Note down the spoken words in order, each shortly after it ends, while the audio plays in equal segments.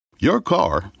Your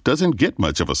car doesn't get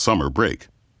much of a summer break.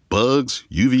 Bugs,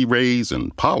 UV rays,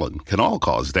 and pollen can all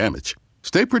cause damage.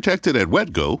 Stay protected at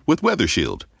WetGo with Weather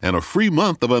Shield and a free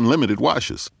month of unlimited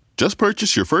washes. Just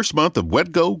purchase your first month of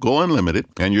WetGo Go Unlimited,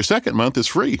 and your second month is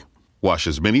free. Wash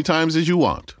as many times as you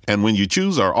want. And when you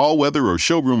choose our all-weather or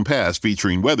showroom pass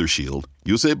featuring Weather Shield,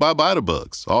 you'll say bye-bye to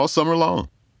bugs all summer long.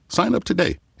 Sign up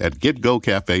today at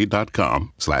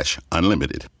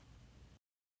getgocafe.com/unlimited.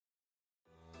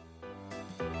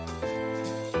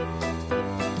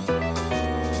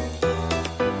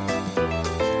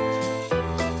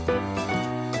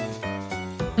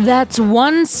 That's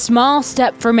one small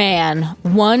step for man,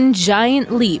 one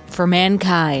giant leap for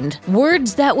mankind.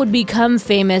 Words that would become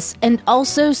famous and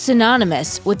also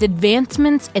synonymous with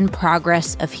advancements and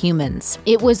progress of humans.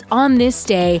 It was on this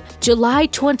day, July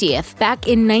 20th, back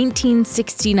in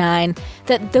 1969,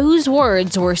 that those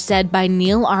words were said by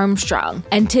Neil Armstrong.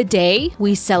 And today,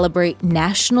 we celebrate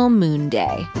National Moon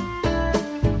Day.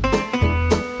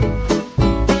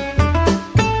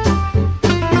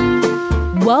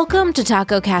 Welcome to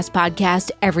Taco Cast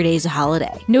Podcast, Every Day's a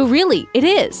Holiday. No, really, it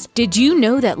is. Did you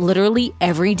know that literally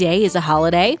every day is a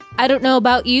holiday? I don't know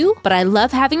about you, but I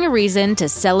love having a reason to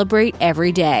celebrate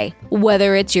every day.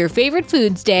 Whether it's your favorite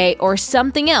foods day or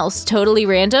something else totally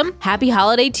random, happy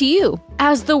holiday to you.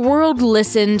 As the world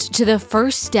listened to the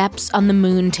first steps on the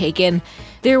moon taken,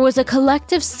 there was a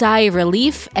collective sigh of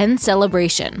relief and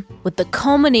celebration, with the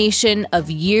culmination of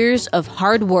years of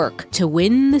hard work to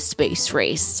win the space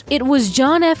race. It was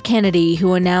John F. Kennedy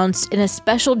who announced in a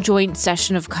special joint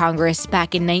session of Congress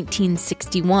back in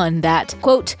 1961 that,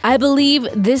 quote, "I believe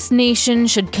this nation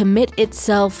should commit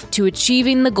itself to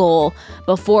achieving the goal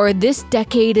before this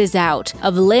decade is out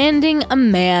of landing a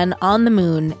man on the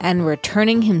moon and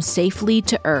returning him safely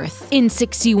to Earth." In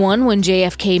 61, when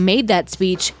JFK made that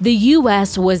speech, the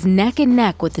U.S. was neck and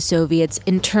neck with the Soviets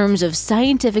in terms of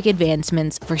scientific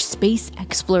advancements for space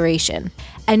exploration.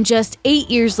 And just 8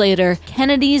 years later,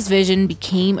 Kennedy's vision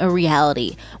became a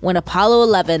reality when Apollo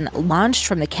 11 launched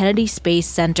from the Kennedy Space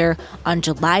Center on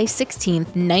July 16,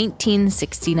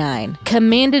 1969.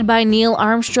 Commanded by Neil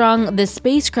Armstrong, the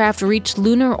spacecraft reached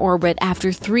lunar orbit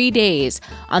after 3 days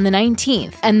on the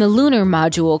 19th, and the lunar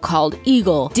module called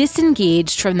Eagle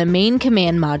disengaged from the main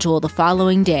command module the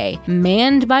following day,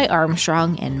 manned by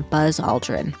Armstrong and Buzz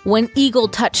Aldrin. When Eagle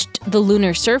touched the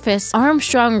lunar surface,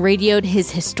 Armstrong radioed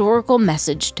his historical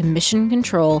message to Mission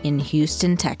Control in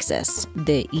Houston, Texas.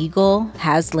 The Eagle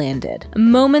has landed.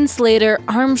 Moments later,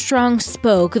 Armstrong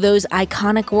spoke those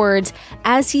iconic words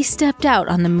as he stepped out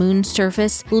on the moon's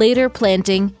surface, later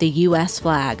planting the U.S.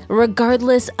 flag.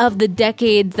 Regardless of the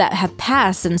decades that have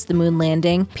passed since the moon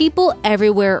landing, people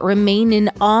everywhere remain in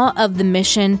awe of the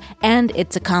mission and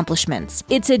its accomplishments.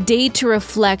 It's a day to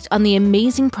reflect on the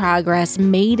amazing progress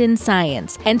made in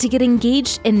science and to get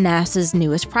engaged in NASA's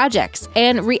newest projects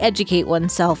and re-educate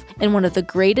oneself in one of the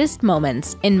greatest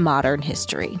moments in modern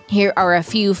history. Here are a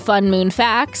few fun moon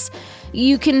facts.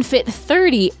 You can fit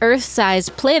 30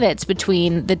 Earth-sized planets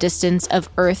between the distance of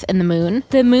Earth and the moon.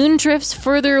 The moon drifts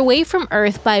further away from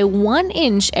Earth by 1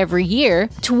 inch every year.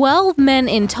 12 men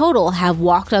in total have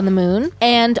walked on the moon.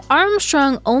 And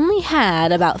Armstrong only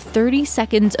had about 30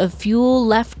 seconds of fuel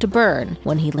left to burn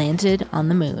when he landed on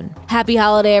the moon. Happy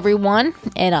holiday, everyone,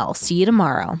 and I'll see you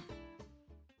tomorrow.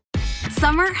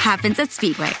 Summer happens at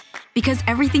Speedway because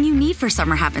everything you need for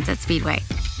summer happens at Speedway.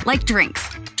 Like drinks.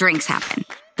 Drinks happen.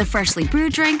 The freshly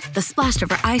brewed drink, the splashed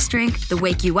over ice drink, the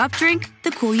wake you up drink, the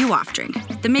cool you off drink,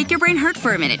 the make your brain hurt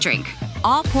for a minute drink.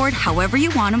 All poured however you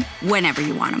want them, whenever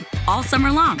you want them, all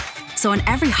summer long. So on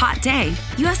every hot day,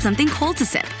 you have something cold to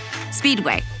sip.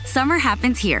 Speedway. Summer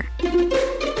happens here.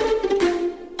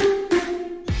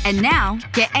 And now,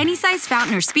 get any size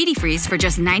fountain or Speedy Freeze for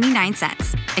just 99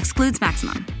 cents. Excludes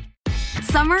maximum.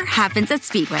 Summer happens at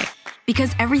Speedway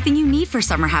because everything you need for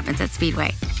summer happens at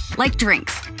Speedway. Like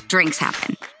drinks. Drinks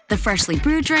happen. The freshly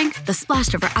brewed drink, the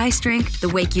splashed over ice drink, the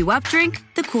wake you up drink,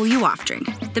 the cool you off drink,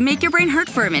 the make your brain hurt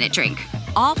for a minute drink.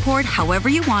 All poured however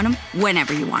you want them,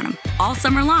 whenever you want them, all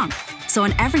summer long. So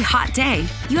on every hot day,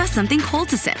 you have something cold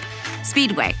to sip.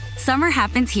 Speedway. Summer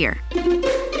happens here.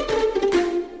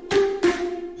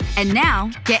 And now,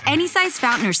 get any size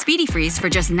fountain or Speedy Freeze for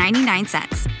just 99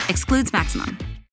 cents. Excludes maximum.